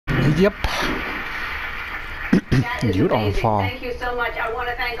Yep. You don't fall. Thank you so much. I want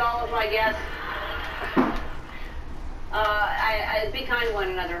to thank all of my guests. Be kind to one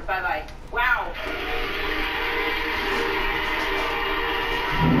another. Bye-bye. Wow.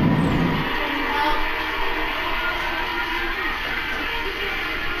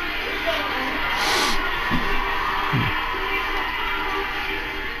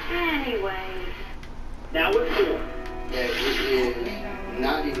 Anyway. Now it's cool. That is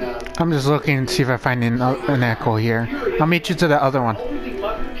not enough. I'm just looking to see if I find an echo here. I'll meet you to the other one. Only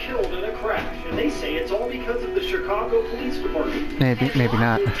mother killed in a crash, and they say it's all because of the Chicago Police Department. Maybe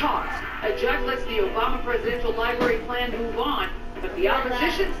not. Talks. A judge lets the Obama presidential library plan move on, but the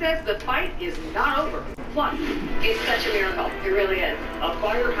opposition says the fight is not over. Plus, It's such a miracle. It really is. A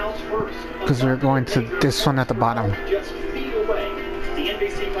firehouse first. Because we're going to this one at the bottom. Just feet away. The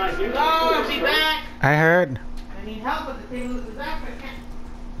NBC 5 News. I'll be back. I heard. I need help with the thing loses access.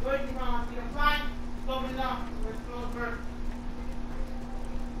 Good, you know, you're fine. Slow it down. We're slow first.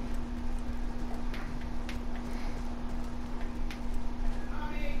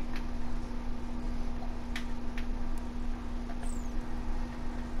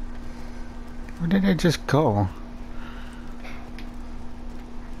 Where did I just go?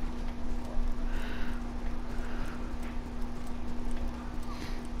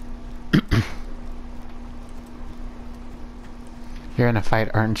 You're in a fight,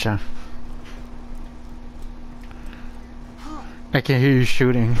 aren't you? I can hear you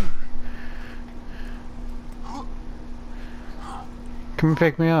shooting. Come and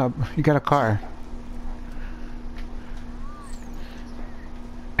pick me up. You got a car.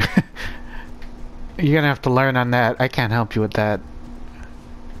 You're gonna have to learn on that. I can't help you with that.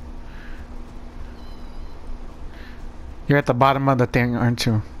 You're at the bottom of the thing, aren't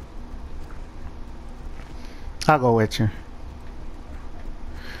you? I'll go with you.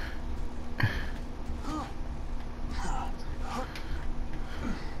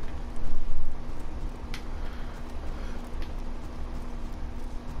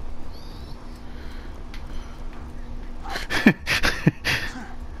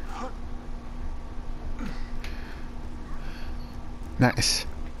 Nice.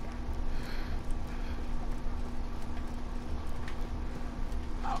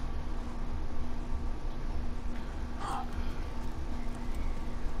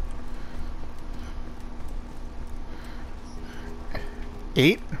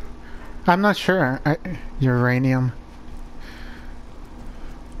 Eight? I'm not sure. Uranium.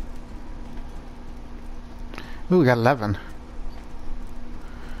 Ooh, we got 11.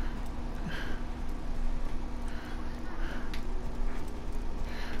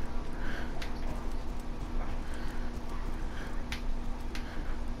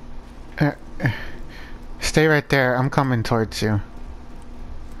 Stay right there. I'm coming towards you.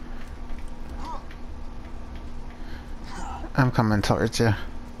 I'm coming towards you.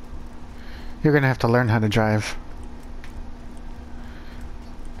 You're gonna have to learn how to drive.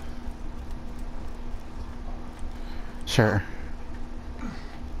 Sure.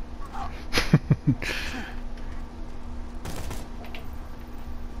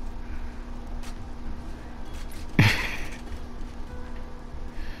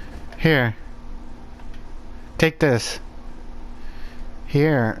 Here. Take this.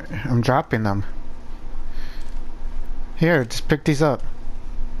 Here, I'm dropping them. Here, just pick these up.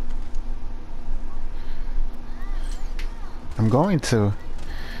 I'm going to.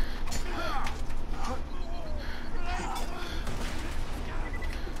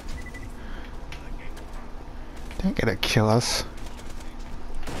 They're gonna kill us.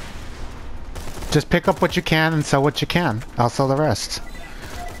 Just pick up what you can and sell what you can. I'll sell the rest.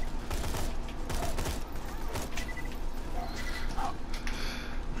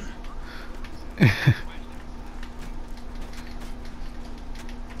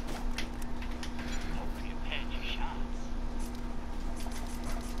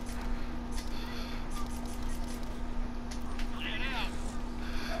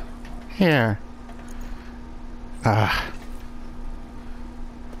 Here. I'm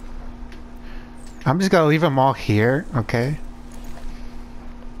just gonna leave them all here, okay?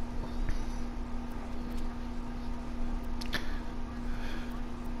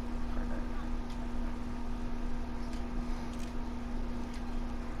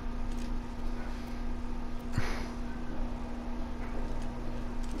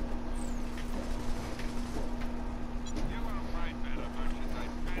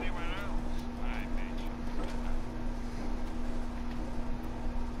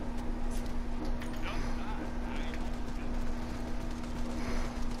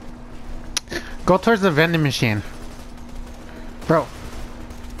 Go towards the vending machine. Bro.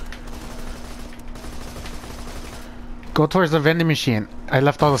 Go towards the vending machine. I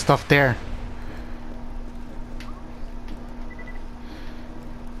left all the stuff there.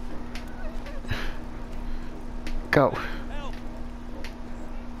 Go.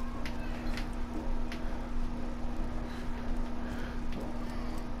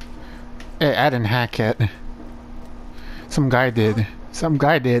 Hey, I didn't hack it. Some guy did. Some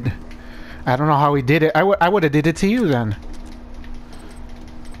guy did. I don't know how he did it. I would have did it to you then.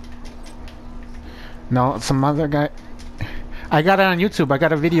 No, some other guy. I got it on YouTube. I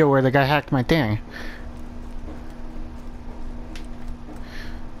got a video where the guy hacked my thing.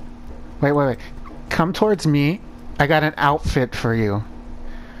 Wait. Come towards me. I got an outfit for you.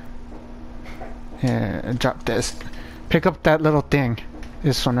 Yeah, drop this. Pick up that little thing.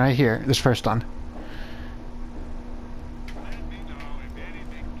 This one right here. This first one.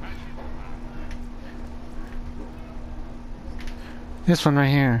 This one right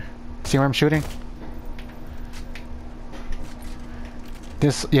here. See where I'm shooting?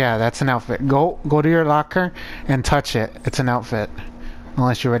 This, yeah, that's an outfit. Go to your locker and touch it. It's an outfit.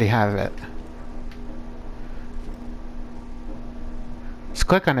 Unless you already have it. Just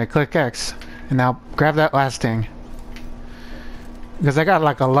click on it, click X. And now grab that last thing. Because I got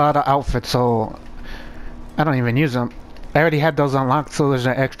like a lot of outfits, so I don't even use them. I already had those unlocked, so there's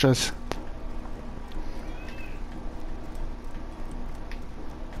no extras.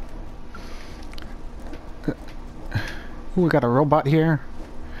 Ooh, we got a robot here.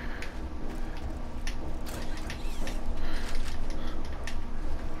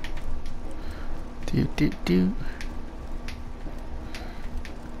 Do.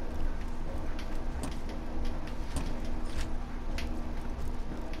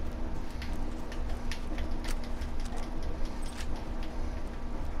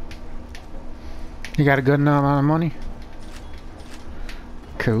 You got a good amount of money?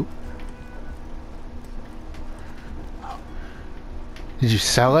 Cool. Did you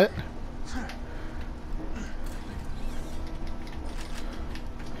sell it?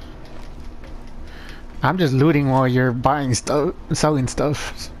 I'm just looting while you're buying stuff, selling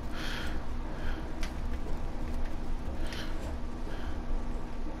stuff.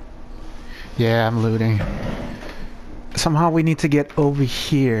 Yeah, I'm looting. Somehow we need to get over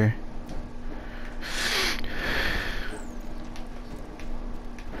here.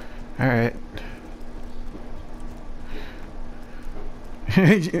 Alright.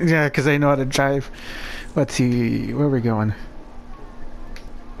 Yeah, because I know how to drive. Let's see, where are we going?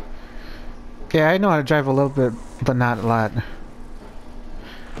 Yeah, I know how to drive a little bit, but not a lot.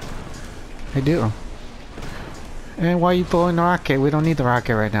 I do. And why are you blowing the rocket? We don't need the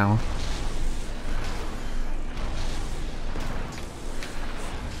rocket right now.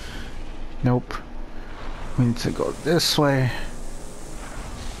 Nope. We need to go this way.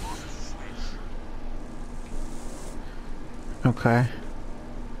 Okay.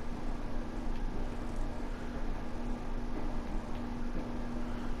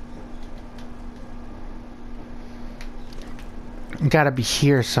 You gotta be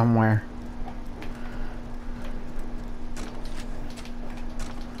here somewhere.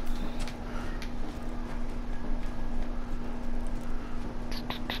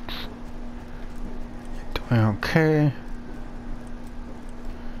 Doing okay.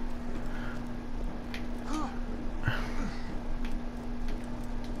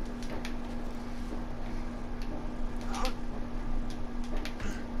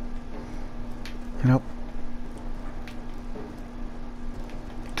 Nope.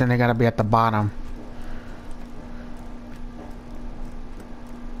 Then they gotta be at the bottom.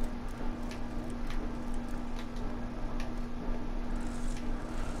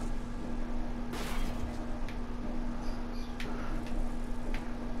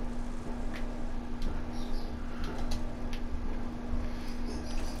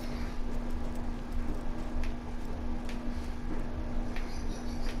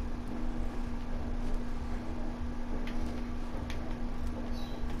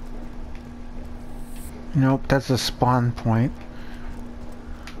 Nope, that's a spawn point.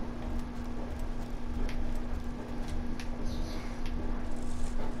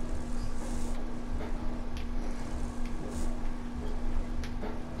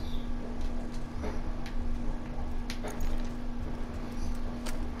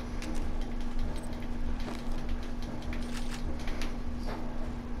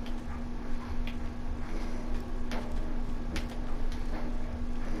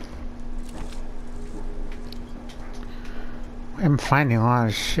 I'm finding a lot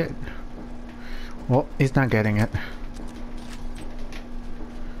of shit. Well, he's not getting it.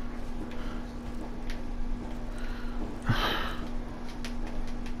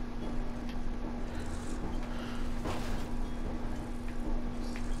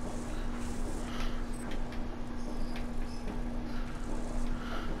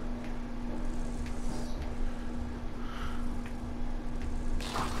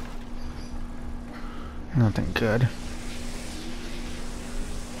 Nothing good.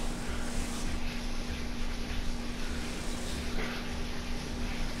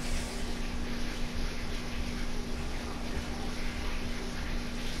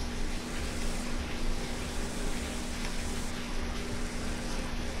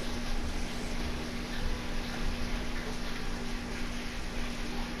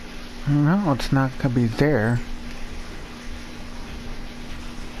 No, it's not gonna be there.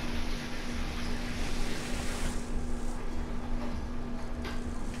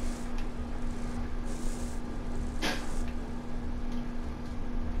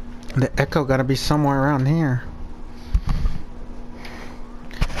 The echo gotta be somewhere around here.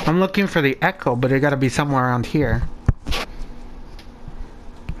 I'm looking for the echo, but it gotta be somewhere around here.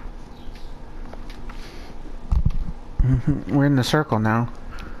 We're in the circle now.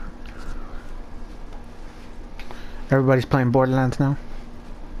 Everybody's playing Borderlands now.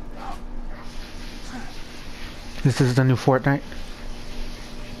 This is the new Fortnite.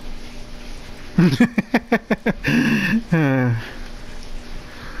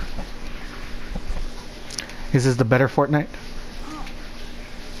 Is this the better Fortnite?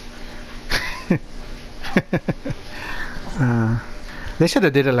 They should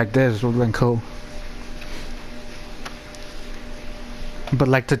have did it like this. It would have been cool. But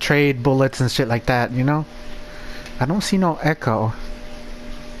like to trade bullets and shit like that, you know? I don't see no echo.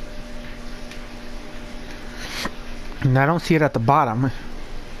 And I don't see it at the bottom.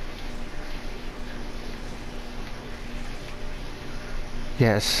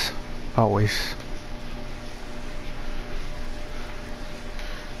 Yes, always.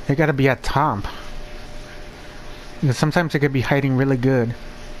 It gotta be at top. Because sometimes it could be hiding really good.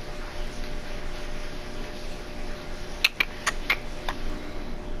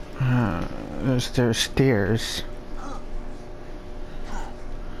 There's stairs.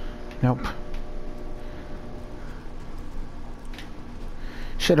 Nope.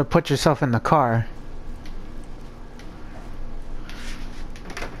 Should have put yourself in the car.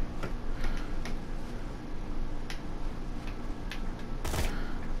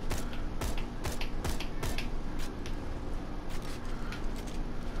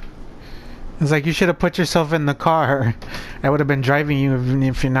 It's like you should have put yourself in the car. I would have been driving you even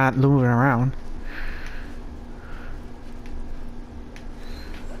if you're not moving around.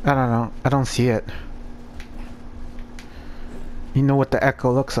 I don't know. I don't see it. You know what the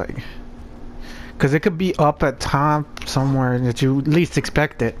echo looks like. Because it could be up at top somewhere that you least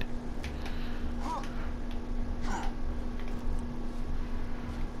expect it.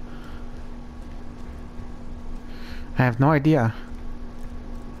 I have no idea.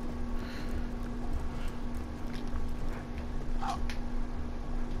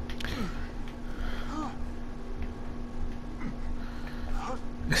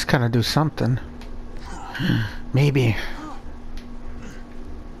 Just kind of do something. Maybe.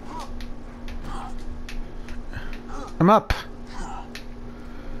 I'm up.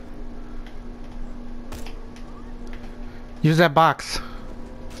 Use that box.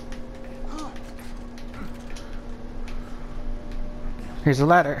 Here's a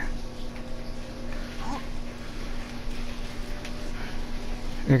ladder.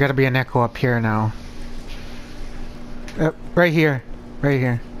 There gotta be an echo up here now. Right here. Right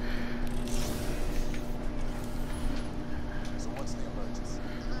here.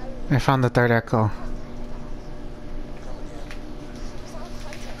 I found the third echo.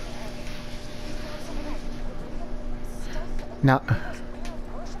 Now,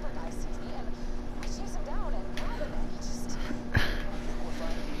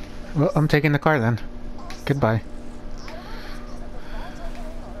 well, I'm taking the car then. Goodbye.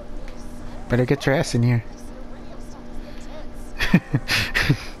 Better get your ass in here.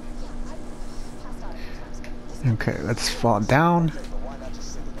 Okay, let's fall down.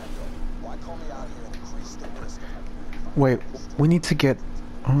 Wait, we need to get...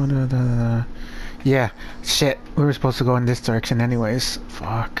 Oh, yeah, shit. We were supposed to go in this direction anyways.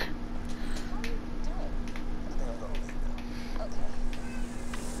 Fuck.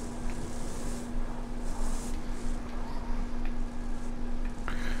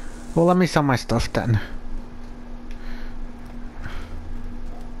 Well, let me sell my stuff then.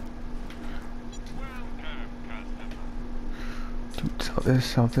 Sell this,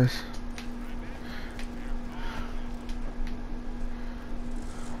 sell this.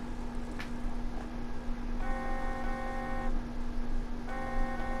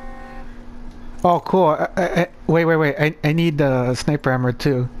 Oh, cool. Wait. I need the sniper ammo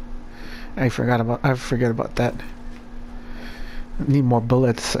too. I forget about that. I need more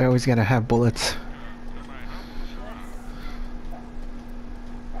bullets. I always gotta have bullets.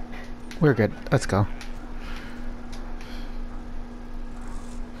 We're good. Let's go.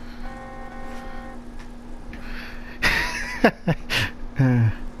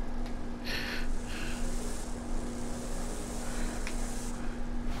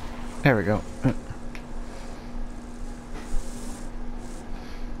 There we go.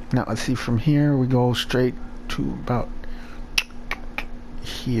 Now let's see, from here we go straight to about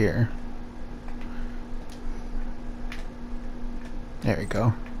here. There we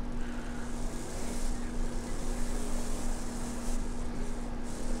go.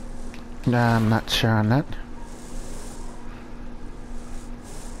 Nah, I'm not sure on that.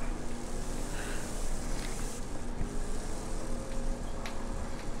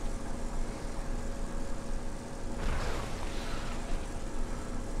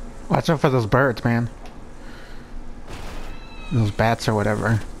 Watch out for those birds, man. Those bats or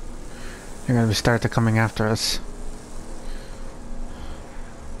whatever. They're gonna start to coming after us.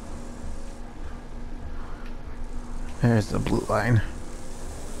 There's the blue line.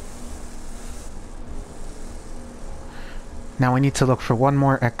 Now we need to look for one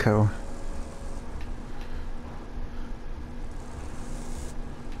more echo.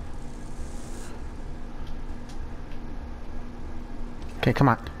 Okay, come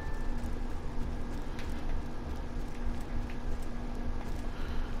on.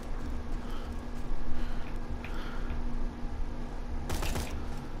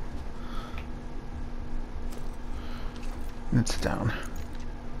 It's down.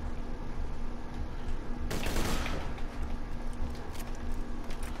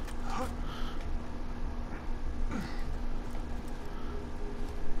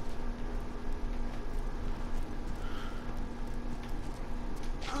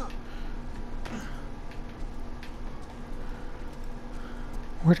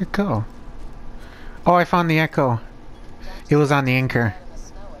 Where'd it go? Oh, I found the echo. It was on the anchor.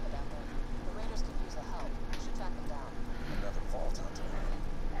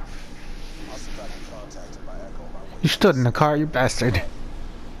 You stood in the car, you bastard.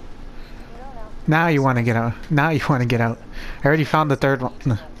 Now you want to get out. Now you want to get out. I already found the third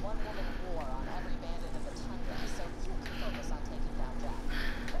one.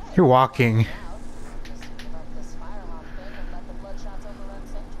 You're walking.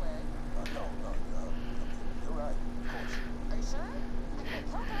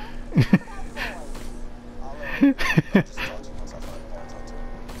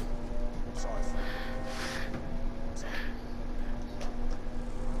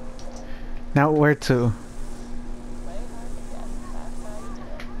 Now where to?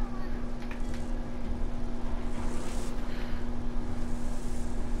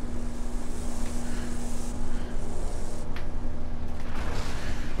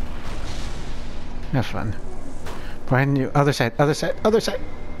 Have fun. Behind you, other side, other side, other side.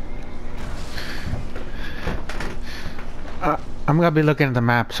 I'm gonna be looking at the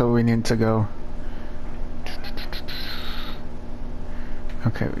map, so we need to go.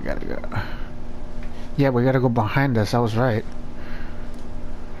 Okay, we gotta go. Yeah, we gotta go behind us. I was right.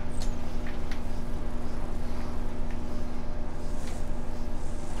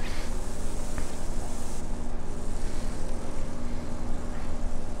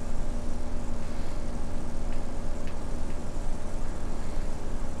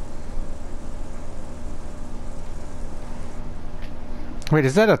 Wait,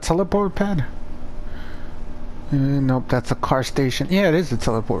 is that a teleport pad? Nope, that's a car station. Yeah, it is a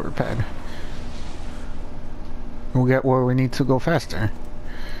teleporter pad. We'll get where we need to go faster.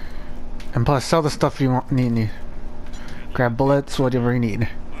 And plus, sell the stuff you want, need. Grab bullets, whatever you need.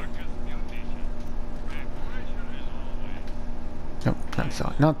 Nope, not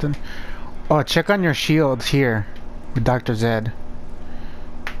selling nothing. Oh, check on your shields here with Dr. Zed.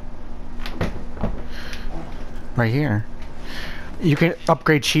 Right here. You can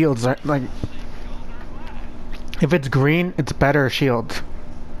upgrade shields, like... If it's green, it's better shield.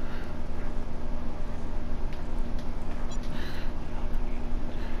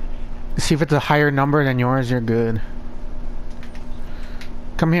 See if it's a higher number than yours, you're good.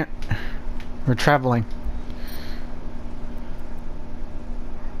 Come here. We're traveling.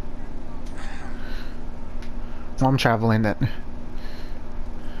 Well, I'm traveling then.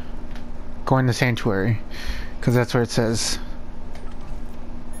 Going to Sanctuary. Because that's where it says.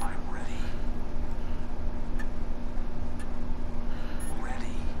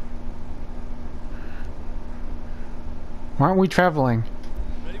 Why aren't we traveling?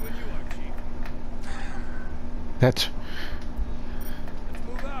 Ready when you are, Chief. That's... Let's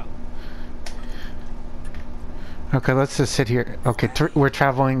move out. Okay, let's just sit here. Okay, we're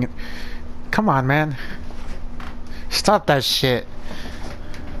traveling. Come on, man. Stop that shit.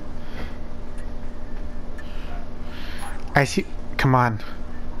 I see... Come on.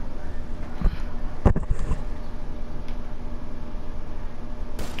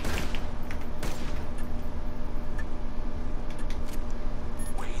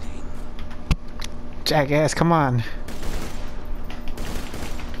 Jackass, come on.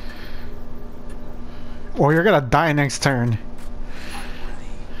 Or you're gonna die next turn.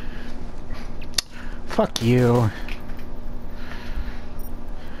 Fuck you.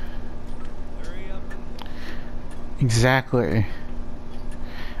 Hurry up and Exactly.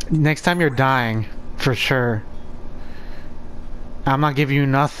 Next time you're dying, for sure. I'm not giving you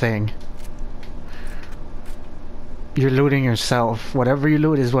nothing. You're looting yourself. Whatever you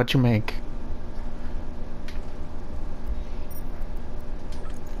loot is what you make.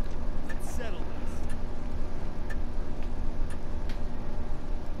 let's settle this.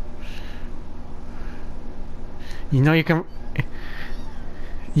 You know you can...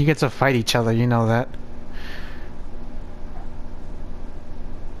 You get to fight each other, you know that.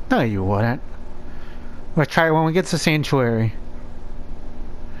 No, you wouldn't. We'll try it when we get to Sanctuary.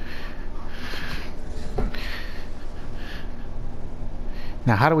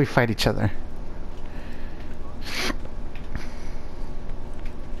 Now, how do we fight each other?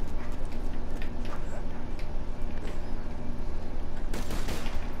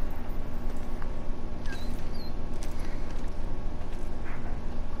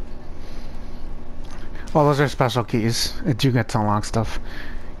 Well, those are special keys. You get to unlock stuff.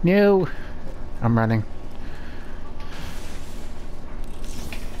 No! I'm running.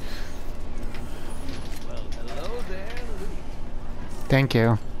 Well, hello there, Luke. Thank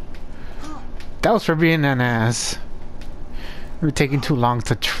you. That was for being an ass. We're taking too long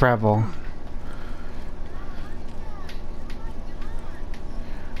to travel.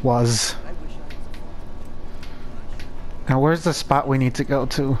 Was. I wish I was Now where's the spot we need to go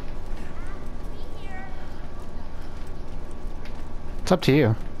to? It's up to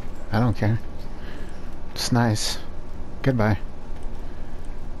you. I don't care. It's nice. Goodbye.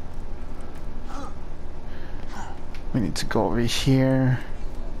 We need to go over here.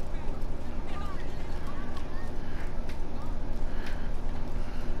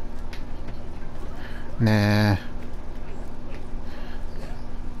 Nah.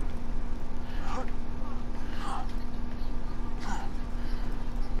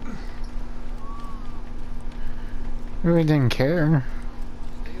 Really didn't care.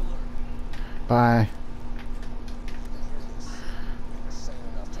 stay alert. Bye.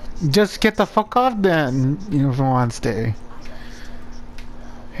 Just get the fuck off then, Uniform on stay.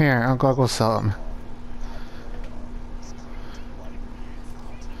 Here, I'll go sell them.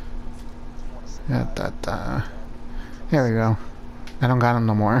 There we go. I don't got them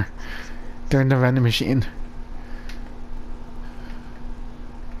no more. They're in the vending machine.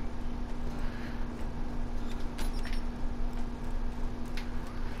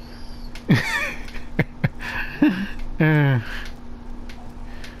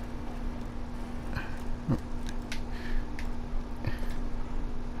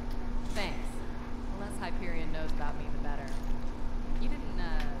 Thanks. The less Hyperion knows about me, the better. You didn't,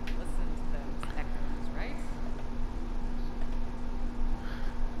 listen to those echoes, right?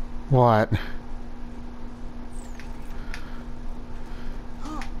 What?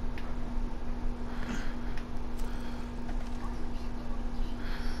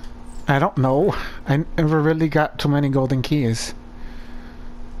 I don't know. I never really got too many golden keys.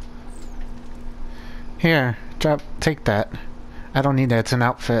 Here, take that. I don't need that, it's an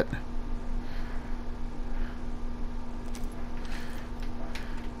outfit.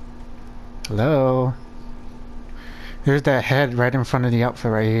 Hello? There's that head right in front of the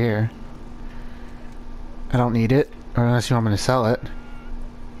outfit right here. I don't need it, or unless you want me to sell it.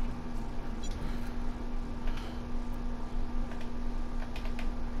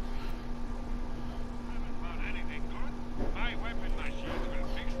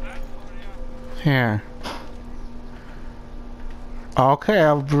 Here. Okay,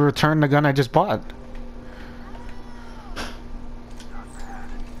 I'll return the gun I just bought.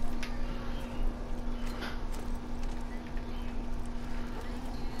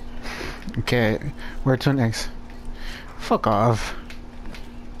 Okay, where to next? Fuck off.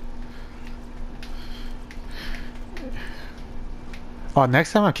 Oh,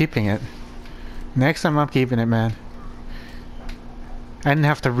 next time I'm keeping it. Next time I'm keeping it, man. I didn't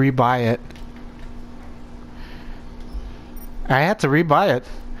have to rebuy it. I had to rebuy it.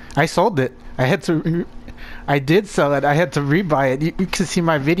 I sold it. I did sell it. I had to rebuy it. You can see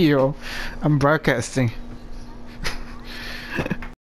my video. I'm broadcasting.